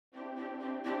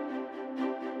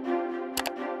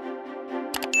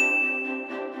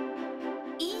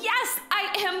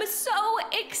I'm so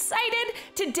excited.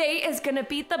 Today is gonna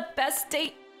be the best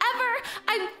day ever.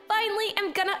 I finally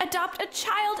am gonna adopt a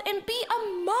child and be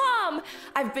a mom.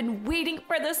 I've been waiting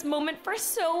for this moment for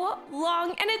so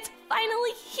long and it's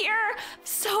finally here.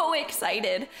 So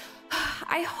excited.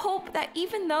 I hope that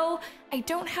even though I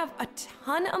don't have a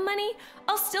ton of money,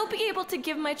 I'll still be able to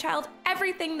give my child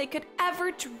everything they could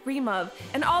ever dream of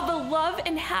and all the love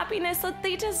and happiness that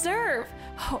they deserve.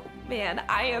 Oh man,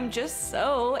 I am just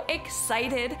so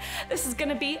excited. This is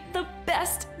gonna be the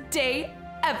best day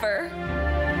ever.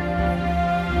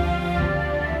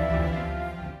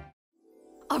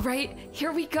 All right,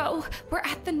 here we go. We're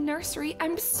at the nursery.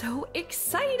 I'm so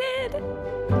excited.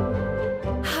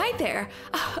 Hi there.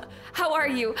 How are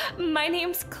you? My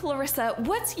name's Clarissa.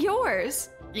 What's yours?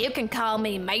 You can call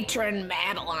me Matron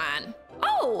Madeline.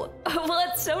 Oh, well,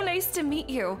 it's so nice to meet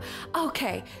you.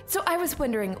 Okay, so I was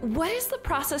wondering, what is the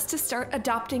process to start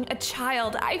adopting a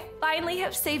child? I finally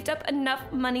have saved up enough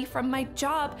money from my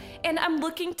job, and I'm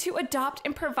looking to adopt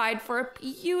and provide for a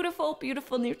beautiful,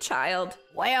 beautiful new child.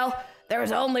 Well,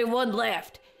 there's only one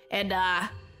left, and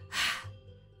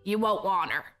you won't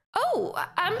want her. Oh,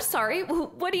 I'm sorry.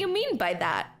 What do you mean by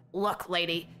that? Look,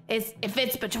 lady, if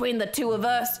it's between the two of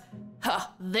us,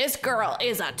 this girl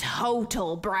is a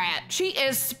total brat. She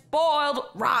is spoiled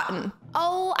rotten.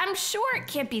 Oh, I'm sure it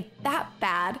can't be that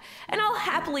bad, and I'll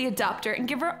happily adopt her and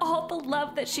give her all the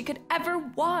love that she could ever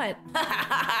want.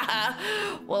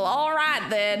 Well, all right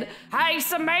then. Hey,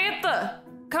 Samantha,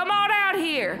 come on out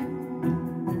here.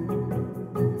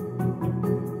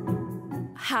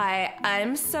 Hi,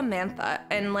 I'm Samantha,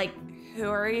 and who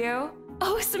are you?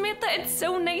 Oh, Samantha, it's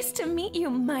so nice to meet you.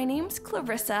 My name's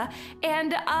Clarissa,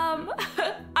 and I'm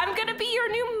gonna be your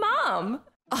new mom.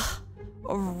 Oh,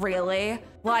 really?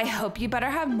 Well, I hope you better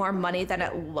have more money than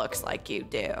it looks like you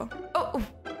do. Oh,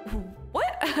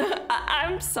 what?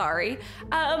 I'm sorry.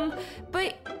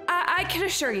 But I can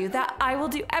assure you that I will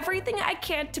do everything I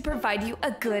can to provide you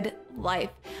a good life.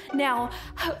 Now,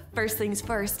 first things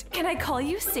first, can I call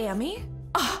you Sammy?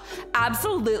 Oh,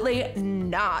 absolutely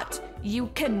not. You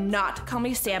cannot call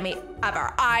me Sammy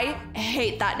ever. I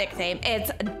hate that nickname.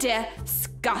 It's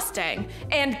disgusting.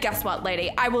 And guess what,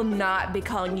 lady? I will not be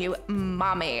calling you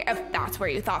mommy if that's where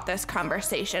you thought this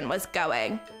conversation was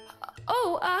going.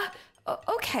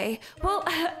 Okay. Well,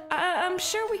 I'm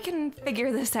sure we can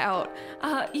figure this out.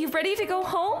 You ready to go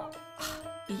home?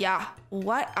 Yeah,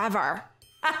 whatever.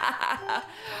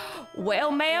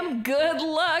 Well, ma'am, good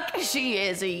luck. She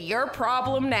is your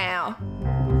problem now.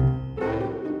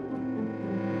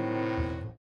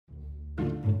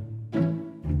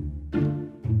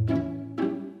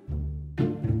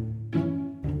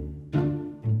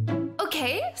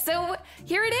 Okay, so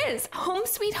here it is, home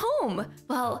sweet home.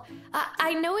 Well,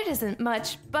 I know it isn't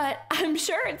much, but I'm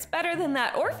sure it's better than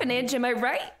that orphanage, am I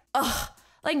right? Ugh.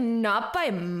 Not by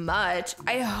much.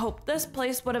 I hope this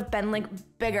place would have been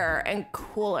bigger and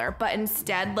cooler, but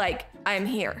instead, I'm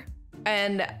here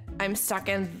and I'm stuck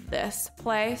in this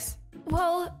place.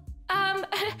 Well,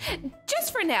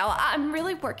 just for now, I'm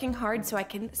really working hard so I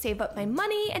can save up my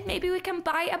money and maybe we can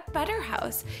buy a better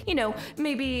house. You know,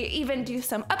 maybe even do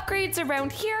some upgrades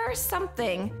around here or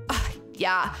something.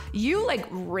 Yeah, you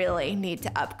really need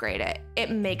to upgrade it.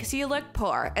 It makes you look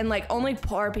poor, and only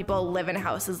poor people live in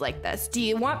houses like this. Do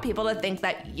you want people to think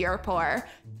that you're poor?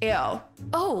 Ew.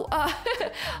 Oh,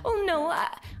 oh no,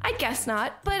 I guess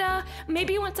not. But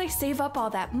maybe once I save up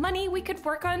all that money, we could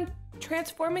work on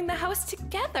transforming the house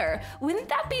together. Wouldn't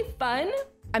that be fun?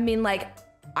 I mean,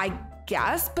 I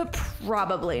guess, but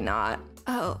probably not.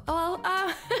 Oh, well,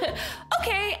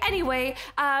 okay, anyway,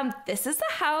 this is the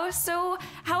house, so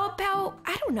how about,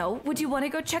 I don't know, would you want to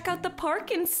go check out the park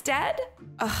instead?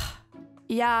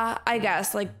 Yeah, I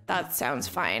guess, that sounds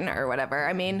fine or whatever.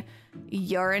 I mean,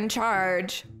 you're in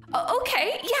charge.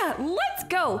 Okay, yeah, let's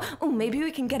go. Oh, maybe we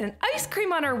can get an ice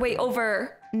cream on our way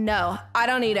over. No, I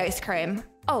don't eat ice cream.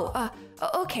 Oh,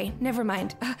 okay, never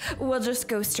mind. We'll just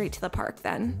go straight to the park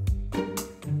then.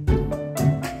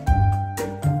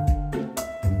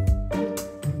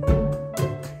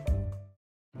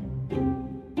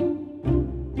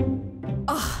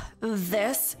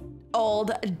 This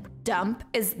old dump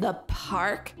is the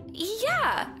park?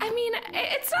 Yeah, I mean,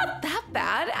 it's not that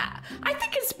bad. I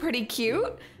think it's pretty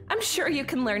cute. I'm sure you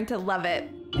can learn to love it.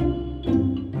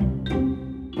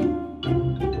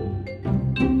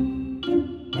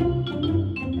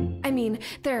 I mean,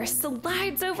 there are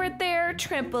slides over there,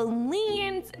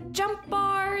 trampolines, jump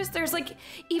bars. There's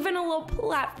even a little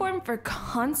platform for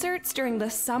concerts during the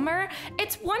summer.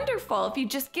 It's wonderful if you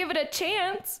just give it a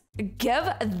chance. Give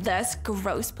this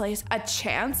gross place a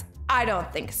chance? I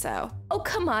don't think so. Oh,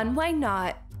 come on, why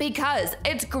not? Because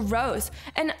it's gross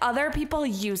and other people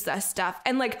use this stuff.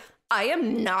 And like, I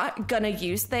am not gonna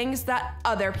use things that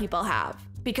other people have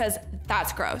because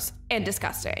that's gross and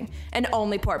disgusting. And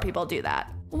only poor people do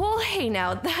that. Well, hey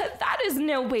now, that is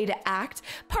no way to act.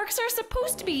 Parks are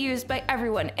supposed to be used by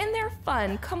everyone and they're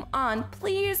fun. Come on,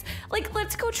 please. Like,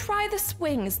 let's go try the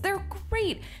swings. They're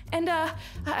great. And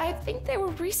I think they were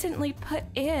recently put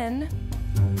in.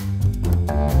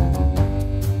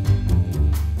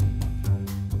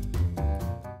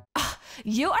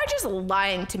 You are just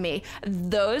lying to me.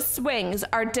 Those swings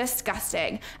are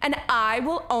disgusting, and I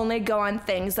will only go on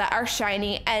things that are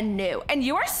shiny and new. And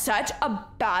you are such a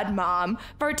bad mom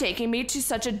for taking me to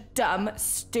such a dumb,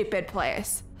 stupid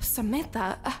place.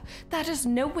 Samantha, that is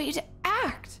no way to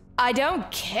act. I don't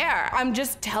care. I'm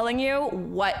just telling you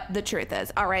what the truth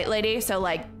is. All right, lady? So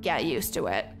like, get used to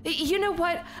it. You know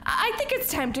what? I think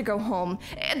it's time to go home.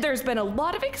 There's been a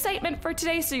lot of excitement for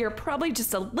today, so you're probably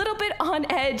just a little bit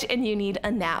on edge and you need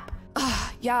a nap.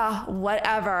 Yeah,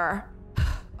 whatever.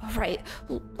 All right,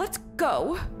 let's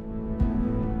go.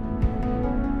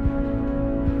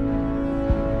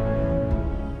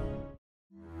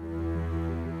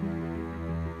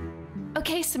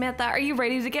 Okay, Samantha, are you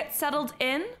ready to get settled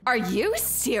in? Are you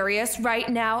serious right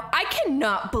now? I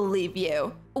cannot believe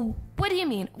you. What do you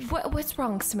mean? What's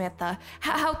wrong, Samantha?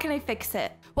 How can I fix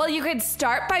it? Well, you could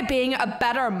start by being a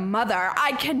better mother.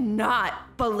 I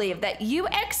cannot believe that you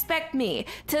expect me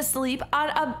to sleep on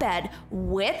a bed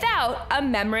without a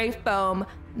memory foam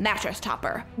mattress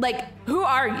topper. Like, who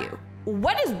are you?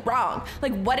 What is wrong?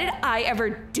 Like, what did I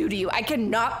ever do to you? I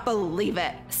cannot believe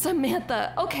it.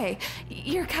 Samantha, okay,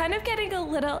 you're kind of getting a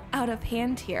little out of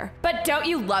hand here. But don't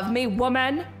you love me,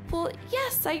 woman? Well,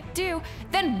 yes, I do.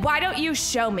 Then why don't you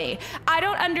show me? I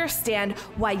don't understand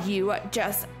why you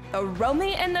just throw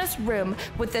me in this room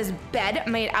with this bed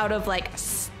made out of like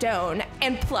stone.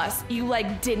 And plus, you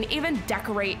like didn't even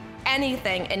decorate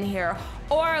anything in here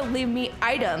or leave me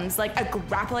items like a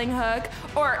grappling hook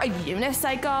or a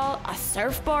unicycle, a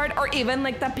surfboard, or even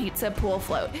like the pizza pool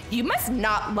float. You must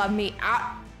not love me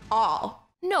at all.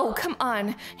 No, come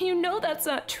on. You know that's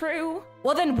not true.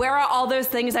 Well, then where are all those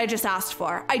things I just asked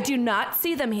for? I do not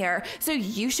see them here, so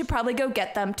you should probably go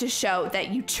get them to show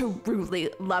that you truly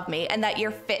love me and that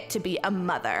you're fit to be a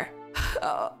mother.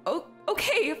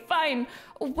 Okay, fine.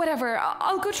 Whatever,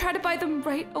 I'll go try to buy them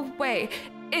right away.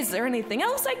 Is there anything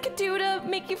else I could do to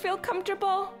make you feel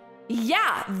comfortable?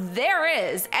 Yeah, there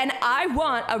is. And I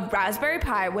want a raspberry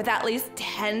pie with at least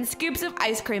 10 scoops of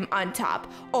ice cream on top,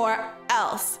 or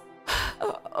else.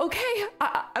 Okay,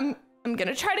 I'm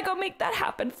gonna try to go make that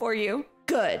happen for you.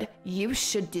 Good, you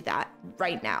should do that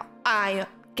right now. I'm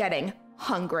getting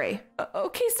hungry.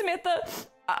 Okay, Samantha,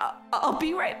 I'll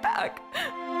be right back.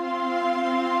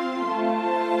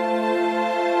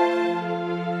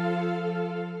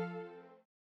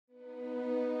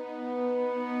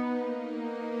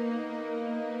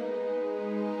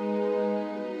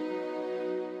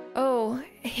 Oh,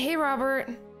 hey, Robert.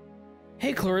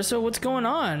 Hey, Clarissa, what's going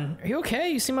on? Are you okay?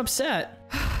 You seem upset.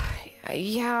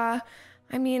 Yeah,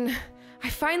 I mean, I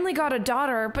finally got a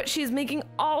daughter, but she's making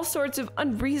all sorts of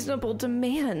unreasonable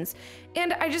demands,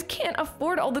 and I just can't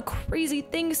afford all the crazy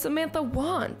things Samantha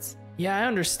wants. Yeah, I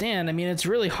understand. I mean, it's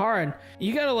really hard.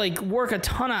 You gotta, like, work a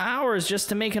ton of hours just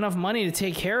to make enough money to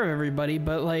take care of everybody,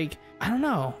 but, like, I don't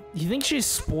know. You think she's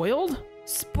spoiled?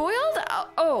 Spoiled?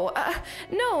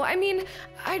 No, I mean,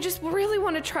 I just really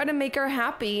want to try to make her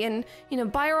happy and,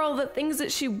 buy her all the things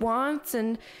that she wants.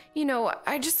 And,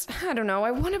 I don't know,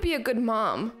 I want to be a good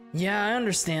mom. Yeah, I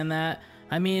understand that.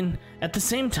 I mean, at the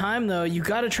same time, though, you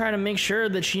gotta try to make sure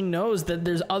that she knows that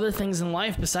there's other things in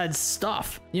life besides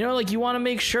stuff. Like, you want to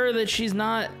make sure that she's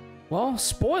not, well,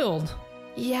 spoiled.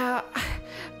 Yeah,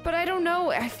 but I don't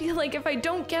know. I feel like if I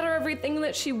don't get her everything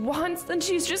that she wants, then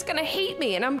she's just gonna hate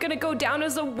me and I'm gonna go down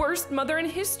as the worst mother in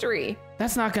history.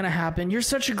 That's not gonna happen. You're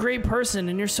such a great person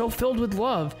and you're so filled with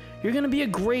love. You're gonna be a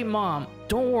great mom.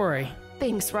 Don't worry.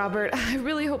 Thanks, Robert. I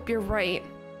really hope you're right.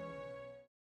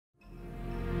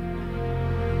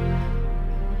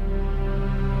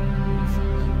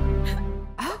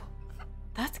 Oh,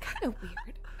 that's kind of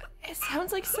weird. It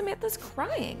sounds like Samantha's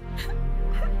crying.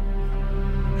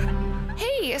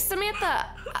 Hey, Samantha,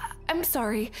 I'm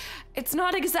sorry. It's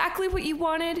not exactly what you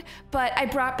wanted, but I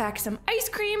brought back some ice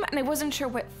cream and I wasn't sure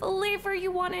what flavor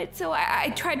you wanted, so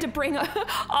I tried to bring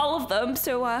all of them,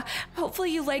 so hopefully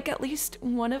you like at least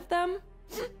one of them.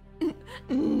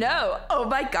 No, oh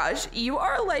my gosh, you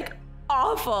are like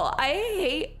awful. I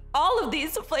hate all of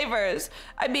these flavors.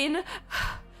 I mean,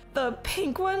 the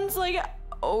pink ones, like,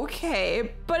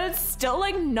 Okay, but it's still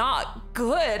like not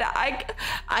good.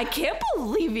 I can't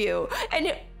believe you.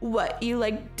 And what, you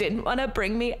like didn't want to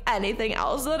bring me anything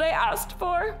else that I asked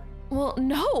for? Well,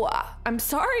 no, I'm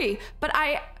sorry, but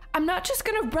I'm not just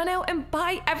gonna run out and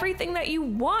buy everything that you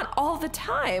want all the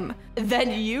time.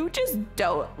 Then you just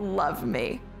don't love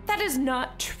me. That is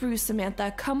not true,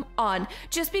 Samantha. Come on.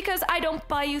 Just because I don't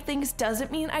buy you things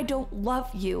doesn't mean I don't love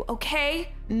you,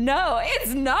 okay? No,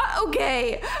 it's not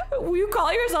okay. You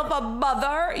call yourself a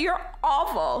mother? You're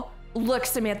awful. Look,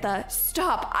 Samantha,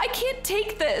 stop. I can't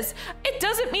take this. It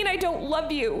doesn't mean I don't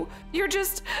love you. You're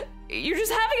just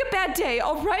having a bad day,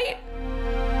 all right?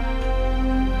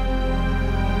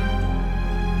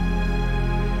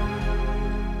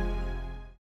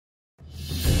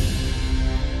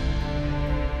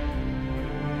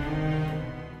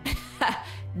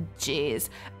 Jeez,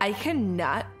 I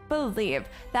cannot believe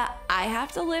that I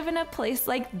have to live in a place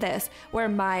like this where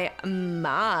my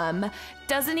mom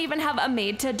doesn't even have a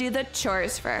maid to do the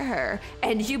chores for her.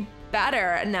 And you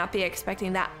better not be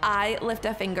expecting that I lift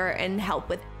a finger and help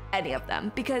with any of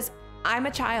them because I'm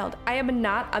a child. I am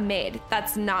not a maid.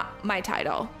 That's not my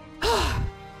title.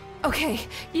 Okay,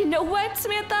 you know what,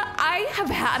 Samantha? I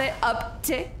have had it up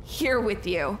to here with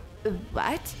you.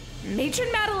 What?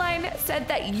 Matron Madeline said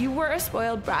that you were a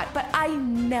spoiled brat, but I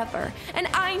never, and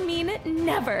I mean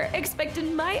never,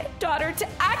 expected my daughter to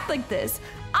act like this.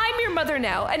 I'm your mother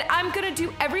now, and I'm gonna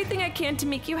do everything I can to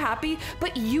make you happy,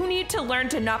 but you need to learn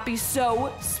to not be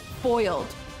so spoiled.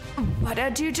 What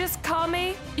did you just call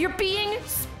me? You're being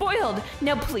spoiled.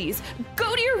 Now please,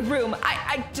 go to your room.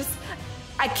 I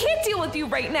can't deal with you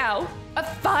right now.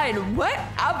 Fine,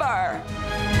 whatever.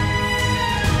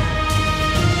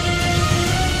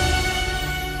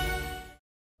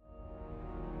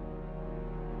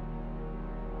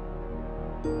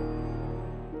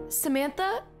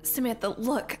 Samantha,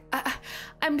 look,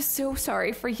 I'm so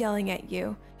sorry for yelling at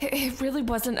you. It really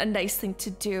wasn't a nice thing to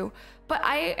do, but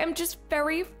I am just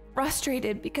very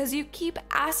frustrated because you keep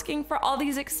asking for all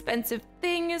these expensive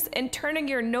things and turning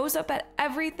your nose up at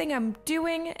everything I'm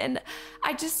doing, and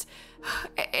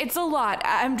it's a lot.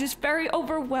 I'm just very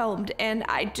overwhelmed, and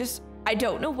I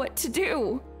don't know what to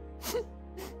do.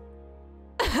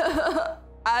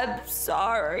 I'm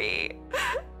sorry.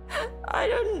 I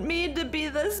didn't mean to be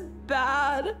this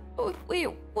bad. Wait,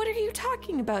 what are you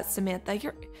talking about, Samantha?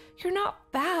 You're not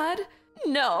bad.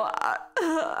 No,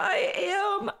 I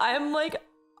am. I'm like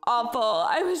awful.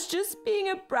 I was just being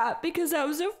a brat because I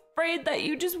was afraid that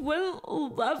you just wouldn't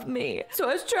love me. So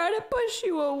I was trying to push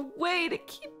you away to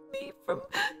keep me from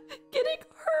getting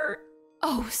hurt.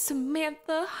 Oh,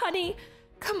 Samantha, honey,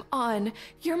 come on.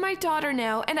 You're my daughter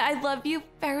now, and I love you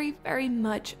very, very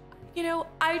much. You know,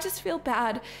 I just feel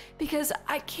bad because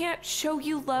I can't show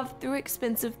you love through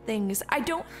expensive things. I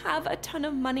don't have a ton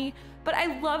of money, but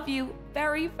I love you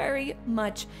very, very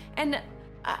much. And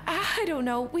I don't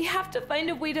know, we have to find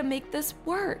a way to make this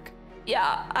work.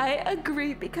 Yeah, I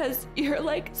agree because you're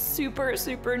like super,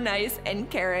 super nice and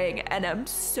caring, and I'm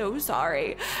so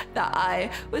sorry that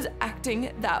I was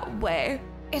acting that way.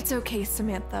 It's okay,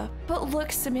 Samantha. But look,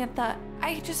 Samantha,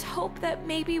 I just hope that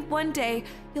maybe one day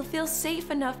you'll feel safe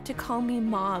enough to call me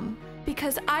Mom,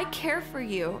 because I care for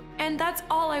you, and that's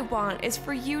all I want is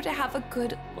for you to have a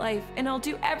good life, and I'll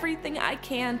do everything I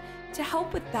can to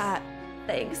help with that.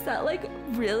 Thanks, that like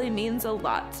really means a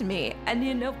lot to me. And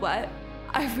you know what?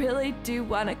 I really do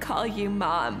want to call you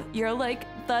Mom. You're like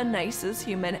the nicest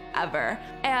human ever,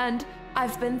 and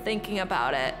I've been thinking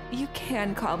about it. You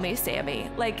can call me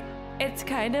Sammy. Like, it's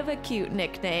kind of a cute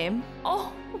nickname.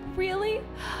 Oh, really?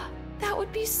 That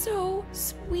would be so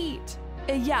sweet.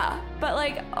 Yeah, but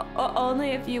like only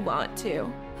if you want to.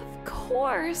 Of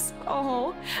course.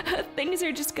 Oh, things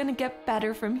are just gonna get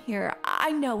better from here.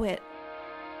 I know it.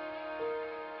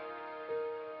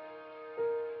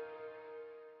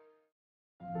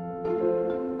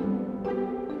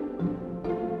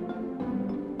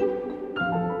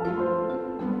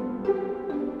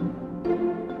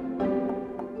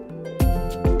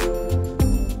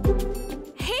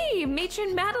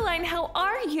 Matron Madeline, how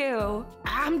are you?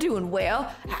 I'm doing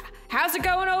well. How's it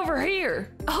going over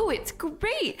here? Oh, it's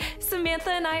great.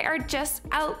 Samantha and I are just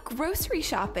out grocery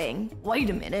shopping. Wait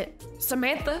a minute.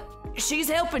 Samantha, she's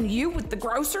helping you with the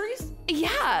groceries?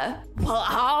 Yeah. Well,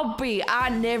 I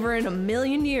never in a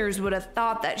million years would have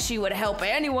thought that she would help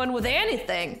anyone with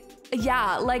anything.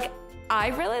 Yeah, like I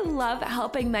really love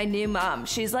helping my new mom.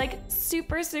 She's like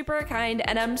super, super kind,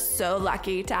 and I'm so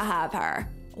lucky to have her.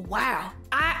 Wow,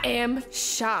 I am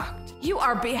shocked. You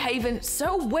are behaving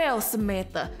so well,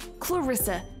 Samantha.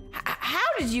 Clarissa, how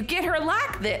did you get her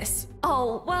like this?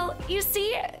 Oh, well, you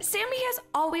see, Sammy has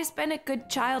always been a good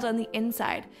child on the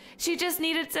inside. She just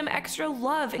needed some extra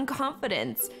love and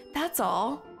confidence. That's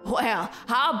all. Well,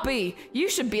 I'll be. You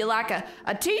should be like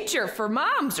a teacher for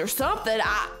moms or something.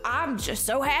 I'm just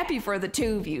so happy for the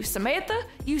two of you. Samantha,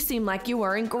 you seem like you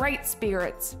are in great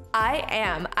spirits. I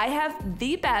am. I have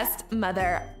the best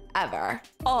mother ever.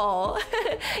 Oh,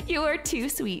 you are too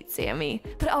sweet, Sammy.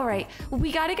 But all right,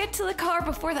 we gotta get to the car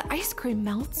before the ice cream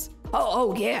melts.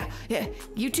 Oh, yeah.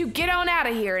 You two get on out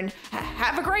of here and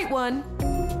have a great one.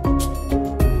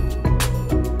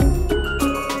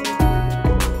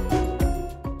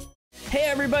 Hey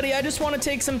everybody, I just want to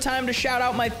take some time to shout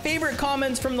out my favorite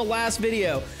comments from the last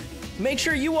video. Make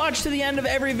sure you watch to the end of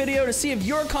every video to see if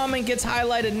your comment gets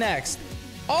highlighted next.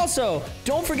 Also,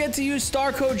 don't forget to use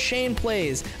star code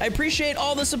ShanePlays. I appreciate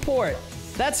all the support.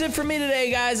 That's it for me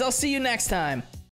today, guys. I'll see you next time.